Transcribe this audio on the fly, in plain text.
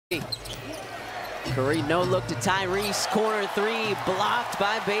Curry, no look to Tyrese. Corner three, blocked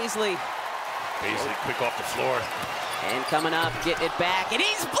by Bazley. Bazley quick off the floor. And coming up, getting it back, and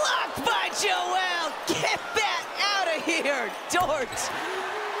he's blocked by Joel. Get that out of here, Dort.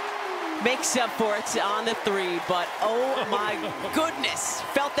 Makes up for it on the three, but oh my goodness.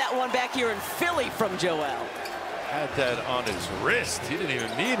 Felt that one back here in Philly from Joel. Had that on his wrist. He didn't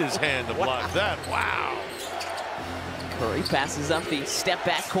even need his hand to block that. Wow. Curry passes up the step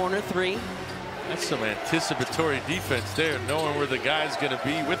back corner three. That's some anticipatory defense there, knowing where the guy's going to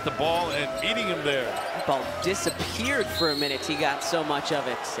be with the ball and meeting him there. The ball disappeared for a minute. He got so much of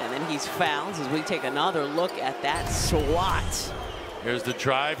it. And then he's fouled as we take another look at that swat. Here's the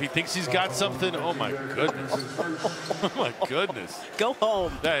drive. He thinks he's got something. Oh, my goodness. Oh, my goodness. Go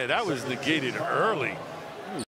home. That was negated early.